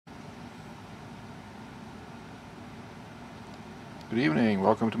Good evening,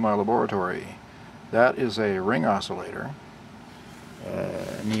 welcome to my laboratory. That is a ring oscillator,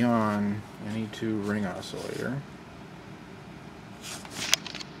 neon NE-2 ring oscillator,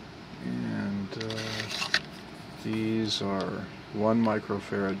 and these are 1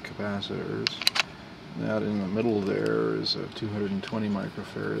 microfarad capacitors. That in the middle there is a 220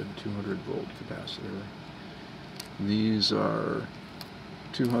 microfarad 200 volt capacitor. These are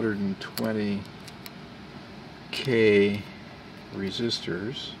 220 K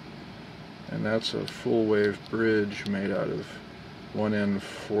resistors, and that's a full wave bridge made out of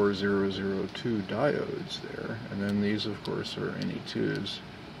 1N4002 diodes there, and then these of course are NE-2s.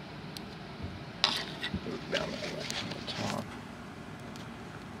 Move down that way from the top.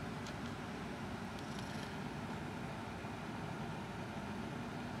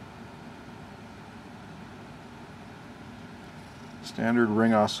 Standard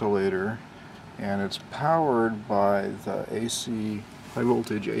ring oscillator, and it's powered by the AC, high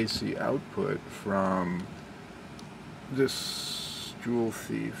voltage AC output from this Joule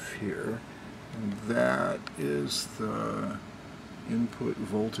thief here, and that is the input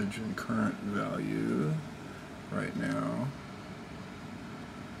voltage and current value right now.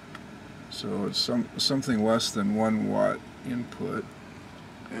 So it's something less than 1 watt input,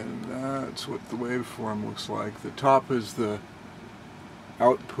 and that's what the waveform looks like. The top is the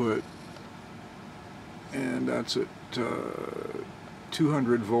output, and that's at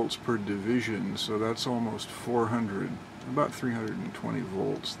 200 volts per division, so that's almost 400, about 320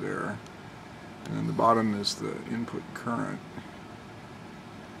 volts there. And then the bottom is the input current,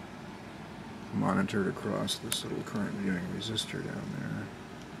 monitored across this little current viewing resistor down there.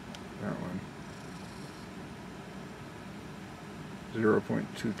 That one.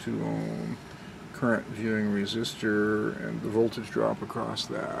 0.22 ohm current viewing resistor, and the voltage drop across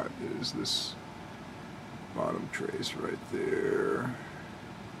that is this bottom trace right there,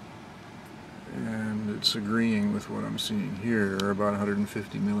 and it's agreeing with what I'm seeing here, about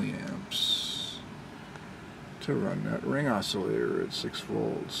 150 milliamps to run that ring oscillator at 6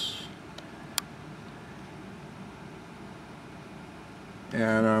 volts.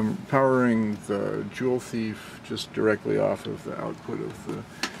 And I'm powering the Joule thief just directly off of the output of the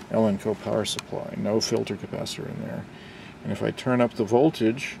Elenco power supply, no filter capacitor in there. And if I turn up the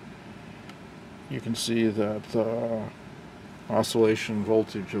voltage, you can see that the oscillation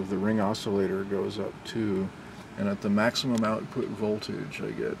voltage of the ring oscillator goes up too, and at the maximum output voltage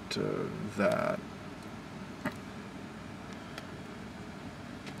I get that.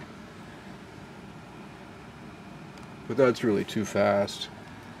 But that's really too fast.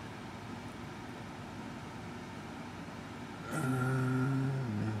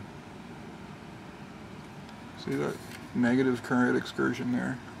 See that negative current excursion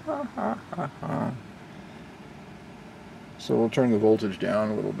there? So we'll turn the voltage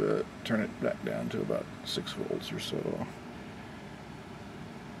down a little bit, turn it back down to about 6 volts or so.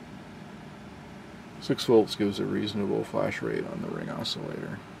 6 volts gives a reasonable flash rate on the ring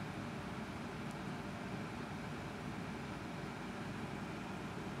oscillator.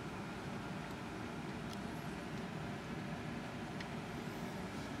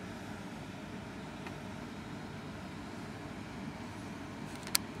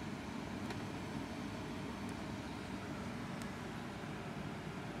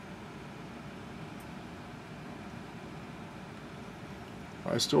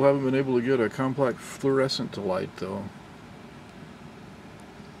 I still haven't been able to get a complex fluorescent to light though,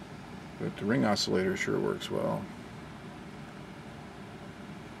 but the ring oscillator sure works well.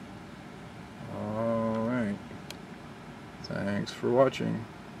 Alright, thanks for watching.